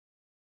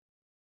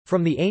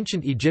From the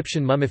ancient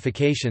Egyptian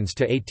mummifications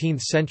to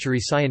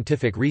 18th-century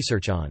scientific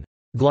research on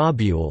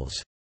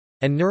globules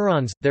and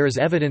neurons, there is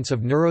evidence of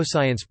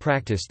neuroscience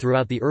practice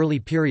throughout the early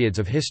periods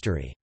of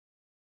history.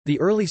 The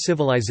early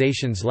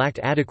civilizations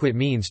lacked adequate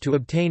means to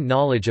obtain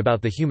knowledge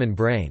about the human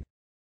brain.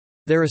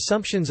 Their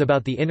assumptions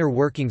about the inner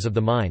workings of the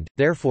mind,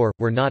 therefore,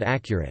 were not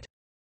accurate.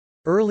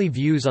 Early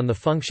views on the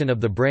function of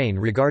the brain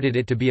regarded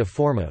it to be a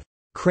form of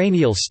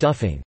cranial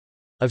stuffing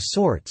of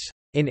sorts.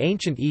 In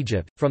ancient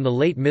Egypt, from the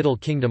late Middle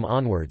Kingdom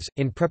onwards,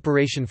 in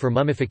preparation for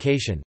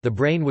mummification, the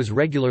brain was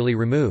regularly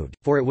removed,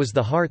 for it was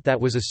the heart that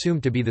was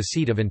assumed to be the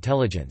seat of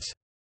intelligence.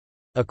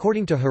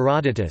 According to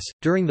Herodotus,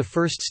 during the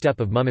first step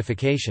of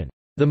mummification,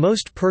 "The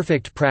most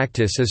perfect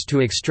practice is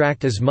to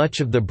extract as much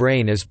of the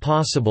brain as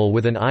possible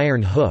with an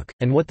iron hook,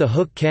 and what the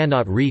hook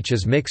cannot reach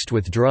is mixed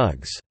with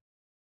drugs."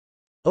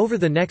 Over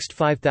the next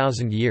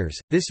 5,000 years,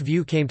 this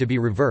view came to be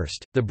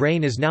reversed. The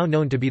brain is now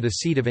known to be the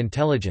seat of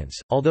intelligence,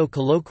 although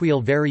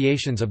colloquial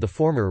variations of the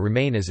former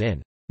remain, as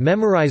in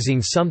memorizing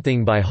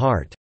something by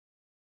heart.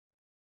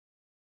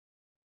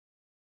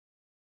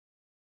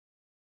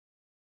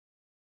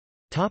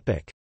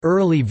 Topic: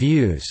 Early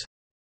views.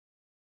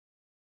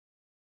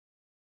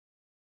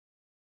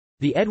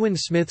 The Edwin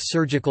Smith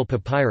surgical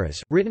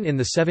papyrus, written in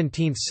the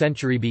 17th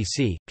century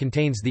BC,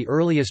 contains the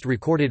earliest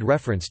recorded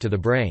reference to the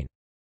brain.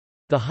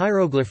 The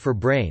hieroglyph for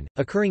brain,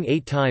 occurring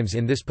 8 times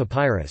in this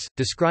papyrus,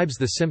 describes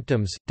the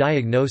symptoms,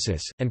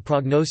 diagnosis, and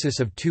prognosis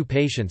of 2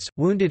 patients,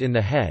 wounded in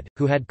the head,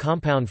 who had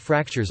compound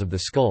fractures of the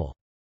skull.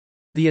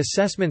 The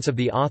assessments of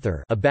the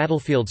author, a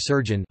battlefield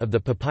surgeon, of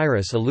the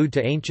papyrus allude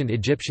to ancient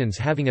Egyptians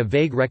having a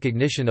vague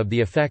recognition of the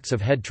effects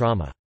of head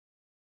trauma.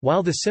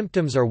 While the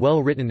symptoms are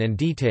well written and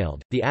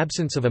detailed, the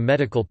absence of a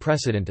medical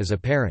precedent is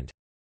apparent.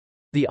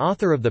 The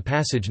author of the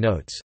passage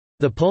notes,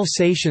 "the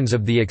pulsations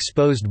of the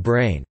exposed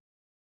brain,"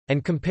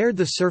 and compared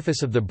the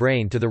surface of the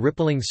brain to the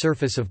rippling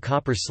surface of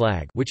copper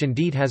slag, which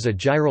indeed has a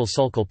gyral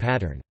sulcal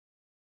pattern.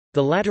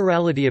 The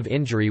laterality of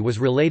injury was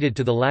related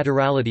to the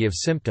laterality of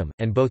symptom,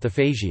 and both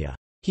aphasia,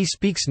 "he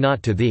speaks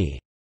not to thee,"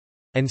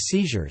 and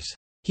seizures,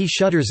 "he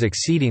shudders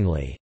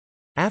exceedingly,"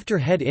 after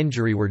head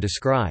injury were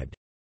described.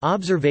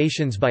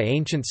 Observations by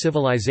ancient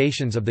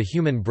civilizations of the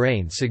human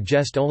brain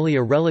suggest only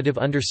a relative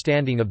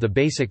understanding of the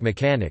basic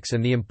mechanics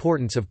and the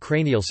importance of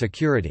cranial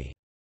security.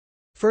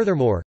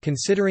 Furthermore,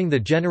 considering the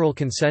general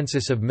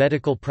consensus of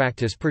medical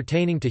practice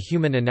pertaining to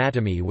human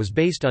anatomy was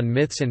based on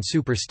myths and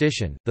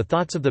superstition, the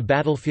thoughts of the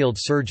battlefield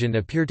surgeon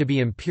appear to be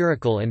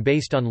empirical and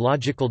based on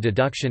logical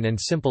deduction and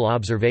simple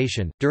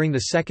observation. During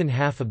the second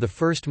half of the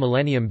first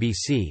millennium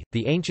BC,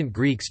 the ancient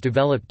Greeks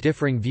developed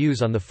differing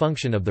views on the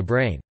function of the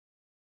brain.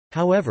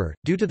 However,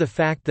 due to the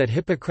fact that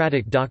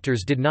Hippocratic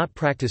doctors did not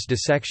practice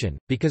dissection,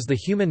 because the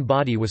human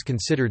body was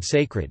considered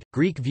sacred,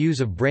 Greek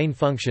views of brain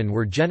function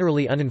were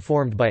generally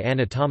uninformed by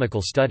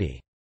anatomical study.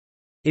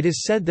 It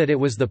is said that it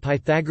was the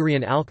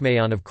Pythagorean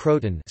Alcmaeon of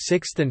Croton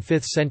 6th and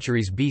 5th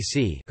centuries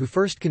BC who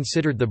first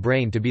considered the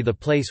brain to be the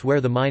place where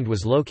the mind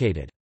was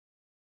located.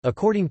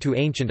 According to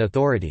ancient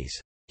authorities,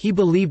 he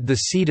believed the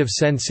seat of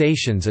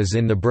sensations is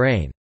in the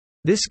brain.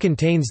 This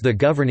contains the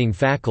governing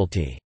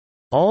faculty.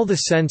 All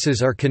the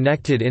senses are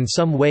connected in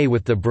some way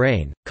with the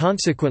brain,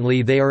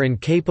 consequently they are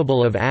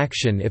incapable of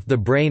action if the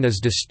brain is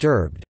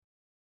disturbed.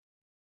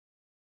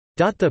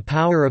 The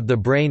power of the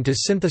brain to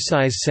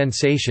synthesize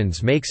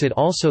sensations makes it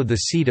also the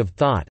seat of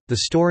thought, the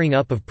storing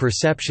up of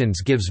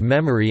perceptions gives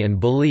memory and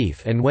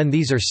belief, and when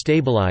these are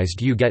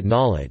stabilized you get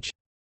knowledge.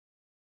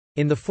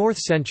 In the 4th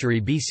century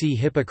BC,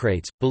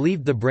 Hippocrates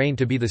believed the brain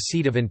to be the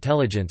seat of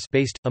intelligence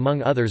based,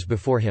 among others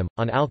before him,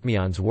 on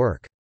Alcmaeon's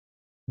work.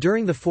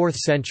 During the 4th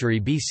century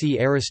BC,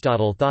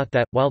 Aristotle thought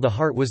that, while the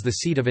heart was the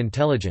seat of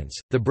intelligence,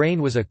 the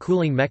brain was a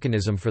cooling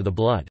mechanism for the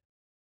blood.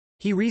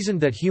 He reasoned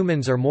that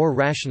humans are more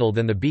rational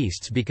than the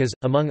beasts because,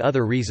 among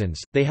other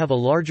reasons, they have a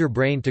larger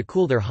brain to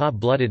cool their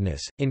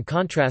hot-bloodedness. In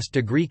contrast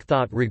to Greek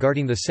thought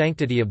regarding the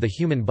sanctity of the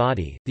human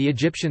body, the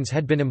Egyptians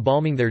had been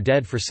embalming their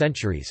dead for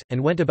centuries,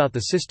 and went about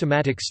the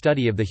systematic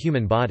study of the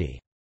human body.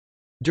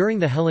 During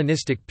the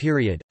Hellenistic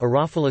period,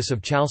 Herophilus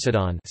of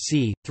Chalcedon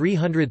c.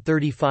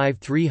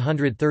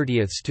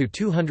 335–330 to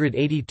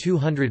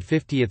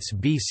 280–250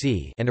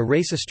 BC and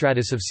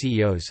Erasistratus of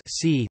Chios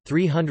c.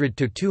 300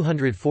 to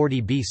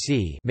 240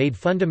 BC made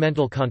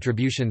fundamental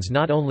contributions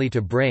not only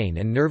to brain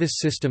and nervous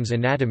systems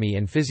anatomy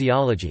and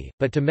physiology,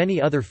 but to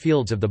many other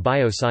fields of the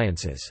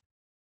biosciences.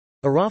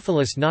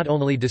 Herophilus not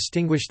only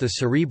distinguished the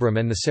cerebrum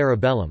and the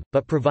cerebellum,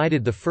 but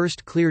provided the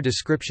first clear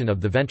description of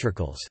the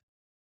ventricles.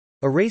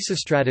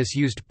 Erasistratus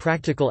used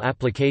practical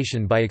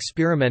application by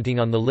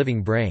experimenting on the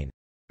living brain.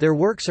 Their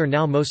works are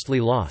now mostly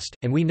lost,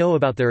 and we know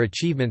about their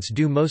achievements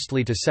due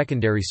mostly to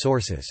secondary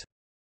sources.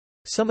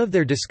 Some of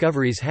their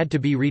discoveries had to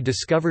be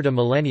rediscovered a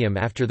millennium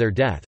after their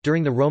death.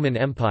 During the Roman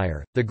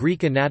Empire, the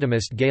Greek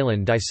anatomist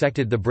Galen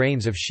dissected the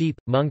brains of sheep,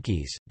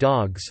 monkeys,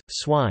 dogs,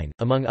 swine,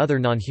 among other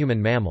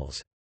non-human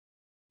mammals.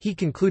 He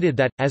concluded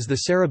that, as the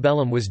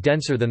cerebellum was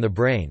denser than the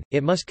brain,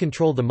 it must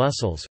control the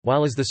muscles,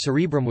 while as the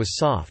cerebrum was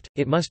soft,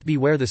 it must be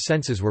where the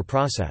senses were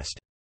processed.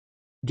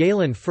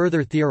 Galen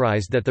further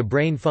theorized that the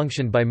brain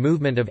functioned by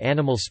movement of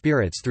animal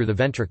spirits through the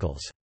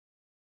ventricles.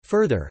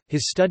 Further,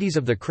 his studies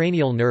of the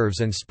cranial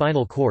nerves and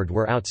spinal cord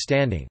were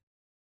outstanding.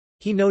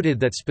 He noted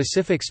that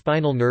specific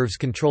spinal nerves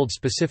controlled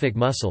specific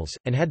muscles,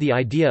 and had the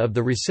idea of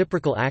the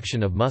reciprocal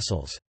action of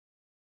muscles.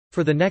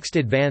 For the next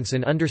advance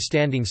in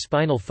understanding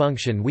spinal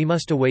function we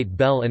must await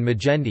Bell and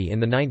Magendie in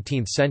the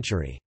 19th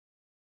century.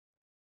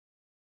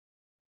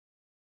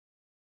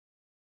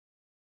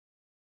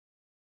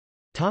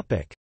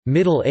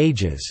 Middle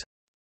Ages.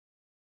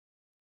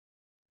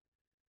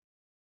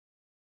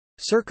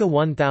 Circa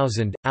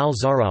 1000,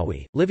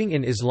 al-Zahrawi, living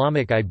in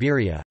Islamic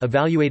Iberia,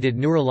 evaluated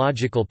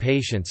neurological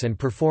patients and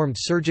performed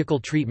surgical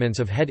treatments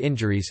of head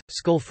injuries,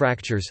 skull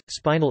fractures,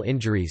 spinal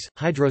injuries,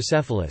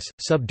 hydrocephalus,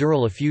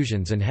 subdural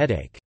effusions and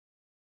headache.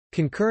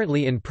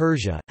 Concurrently in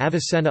Persia,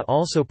 Avicenna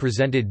also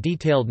presented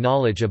detailed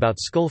knowledge about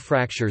skull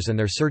fractures and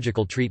their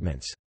surgical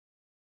treatments.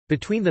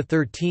 Between the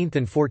 13th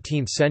and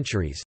 14th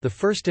centuries, the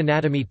first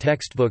anatomy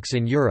textbooks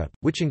in Europe,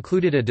 which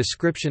included a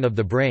description of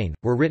the brain,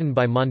 were written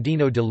by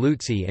Mondino de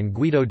Luzzi and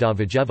Guido da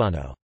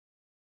Vigevano.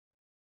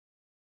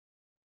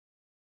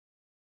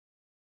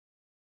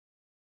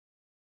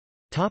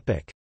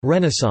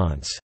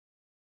 Renaissance.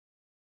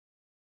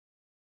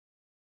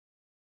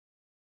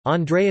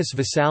 Andreas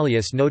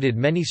Vesalius noted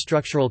many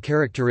structural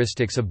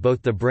characteristics of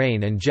both the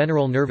brain and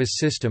general nervous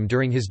system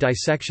during his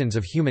dissections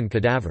of human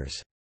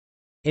cadavers.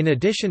 In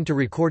addition to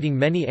recording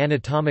many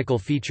anatomical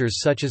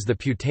features such as the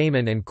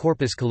putamen and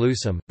corpus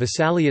callosum,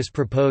 Vesalius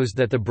proposed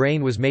that the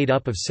brain was made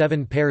up of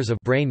 7 pairs of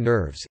brain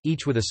nerves,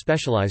 each with a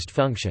specialized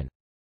function.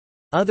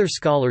 Other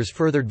scholars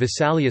furthered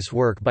Vesalius'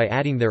 work by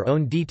adding their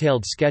own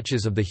detailed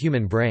sketches of the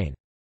human brain.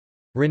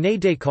 René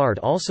Descartes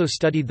also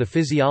studied the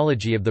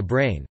physiology of the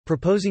brain,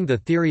 proposing the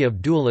theory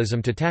of dualism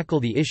to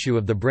tackle the issue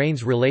of the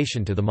brain's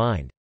relation to the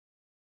mind.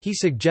 He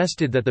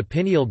suggested that the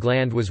pineal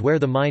gland was where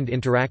the mind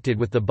interacted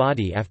with the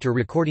body after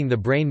recording the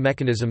brain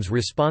mechanisms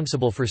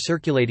responsible for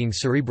circulating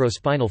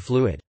cerebrospinal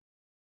fluid.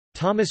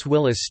 Thomas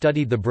Willis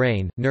studied the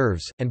brain,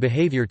 nerves, and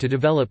behavior to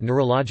develop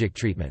neurologic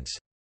treatments.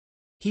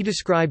 He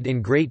described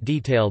in great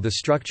detail the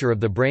structure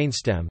of the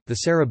brainstem, the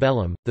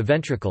cerebellum, the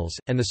ventricles,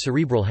 and the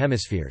cerebral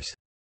hemispheres.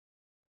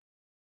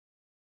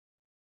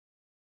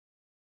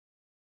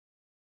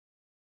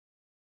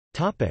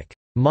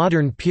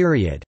 Modern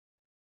period.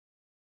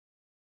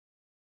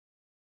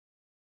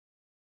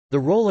 The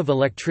role of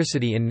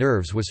electricity in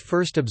nerves was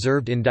first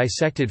observed in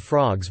dissected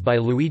frogs by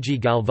Luigi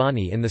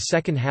Galvani in the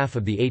second half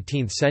of the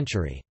 18th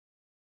century.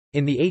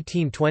 In the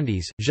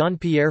 1820s,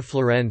 Jean-Pierre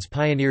Flourens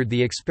pioneered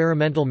the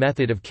experimental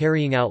method of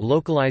carrying out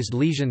localized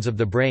lesions of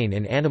the brain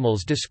in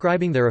animals,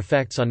 describing their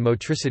effects on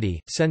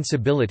motricity,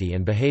 sensibility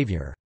and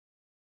behavior.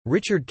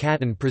 Richard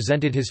Caton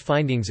presented his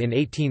findings in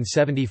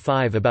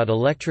 1875 about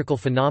electrical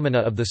phenomena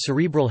of the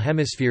cerebral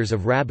hemispheres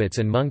of rabbits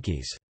and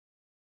monkeys.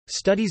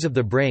 Studies of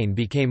the brain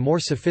became more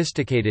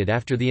sophisticated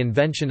after the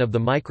invention of the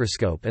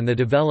microscope and the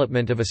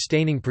development of a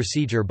staining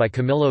procedure by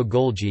Camillo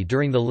Golgi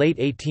during the late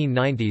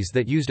 1890s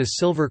that used a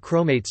silver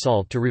chromate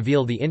salt to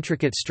reveal the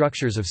intricate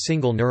structures of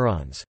single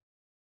neurons.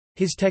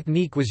 His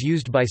technique was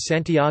used by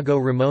Santiago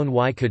Ramón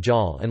y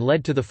Cajal and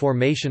led to the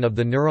formation of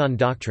the neuron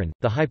doctrine,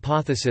 the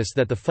hypothesis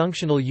that the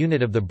functional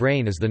unit of the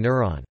brain is the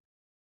neuron.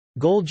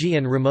 Golgi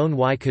and Ramón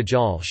y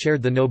Cajal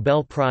shared the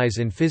Nobel Prize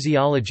in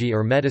Physiology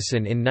or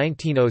Medicine in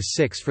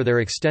 1906 for their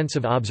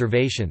extensive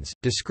observations,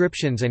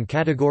 descriptions and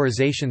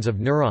categorizations of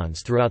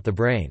neurons throughout the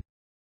brain.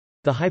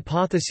 The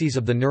hypotheses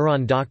of the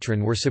neuron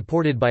doctrine were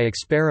supported by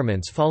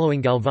experiments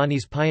following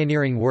Galvani's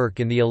pioneering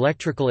work in the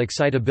electrical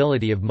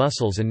excitability of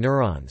muscles and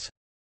neurons.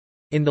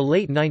 In the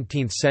late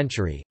 19th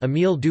century,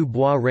 Émile du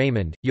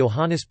Bois-Reymond,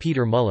 Johannes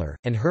Peter Müller,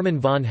 and Hermann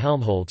von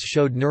Helmholtz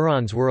showed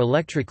neurons were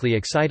electrically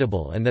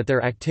excitable and that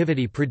their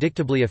activity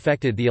predictably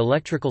affected the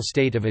electrical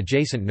state of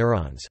adjacent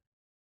neurons.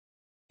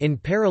 In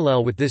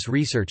parallel with this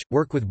research,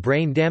 work with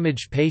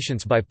brain-damaged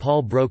patients by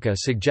Paul Broca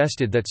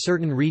suggested that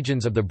certain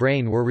regions of the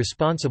brain were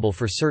responsible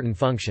for certain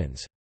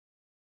functions.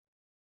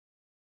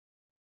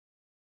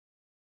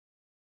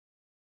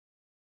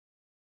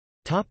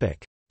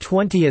 Topic: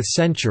 20th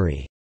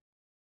century.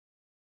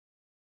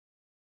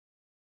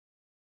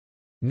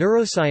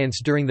 Neuroscience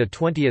during the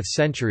 20th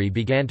century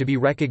began to be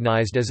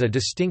recognized as a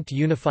distinct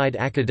unified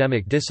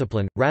academic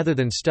discipline, rather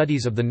than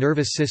studies of the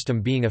nervous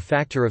system being a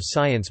factor of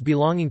science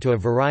belonging to a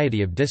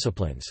variety of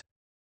disciplines.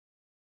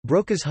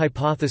 Broca's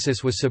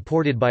hypothesis was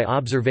supported by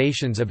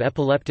observations of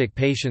epileptic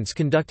patients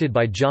conducted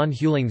by John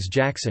Hewlings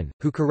Jackson,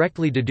 who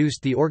correctly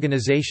deduced the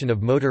organization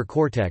of motor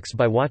cortex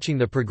by watching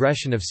the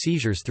progression of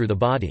seizures through the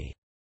body.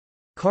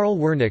 Karl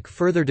Wernicke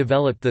further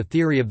developed the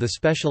theory of the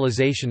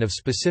specialization of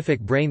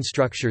specific brain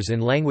structures in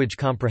language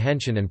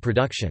comprehension and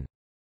production.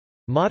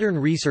 Modern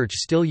research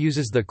still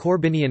uses the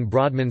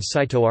Corbinian-Brodmann's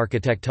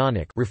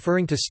cytoarchitectonic,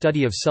 referring to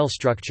study of cell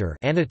structure,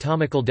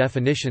 anatomical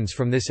definitions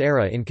from this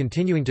era in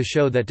continuing to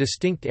show that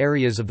distinct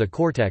areas of the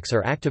cortex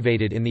are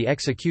activated in the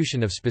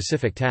execution of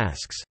specific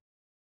tasks.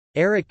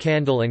 Eric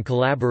Kandel and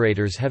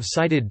collaborators have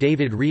cited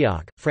David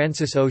Rioch,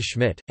 Francis O.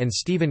 Schmidt, and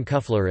Stephen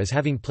Kuffler as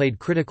having played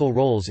critical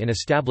roles in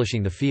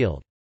establishing the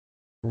field.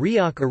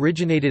 Rioch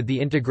originated the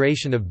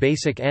integration of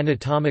basic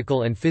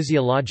anatomical and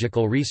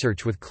physiological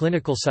research with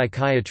clinical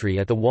psychiatry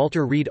at the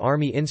Walter Reed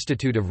Army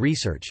Institute of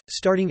Research,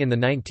 starting in the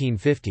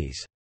 1950s.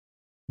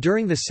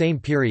 During the same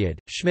period,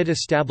 Schmidt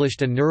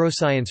established a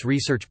neuroscience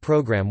research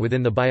program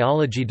within the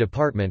biology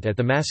department at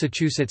the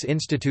Massachusetts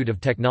Institute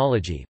of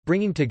Technology,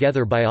 bringing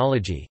together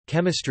biology,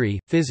 chemistry,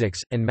 physics,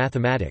 and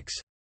mathematics.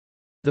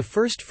 The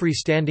first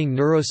freestanding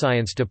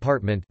neuroscience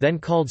department, then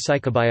called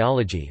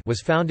psychobiology,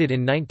 was founded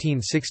in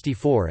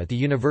 1964 at the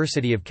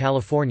University of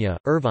California,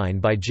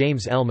 Irvine by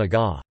James L.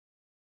 McGaugh.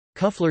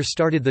 Kuffler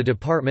started the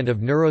Department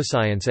of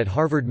Neuroscience at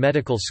Harvard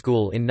Medical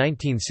School in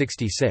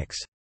 1966.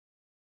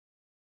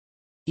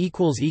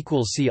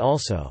 See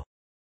also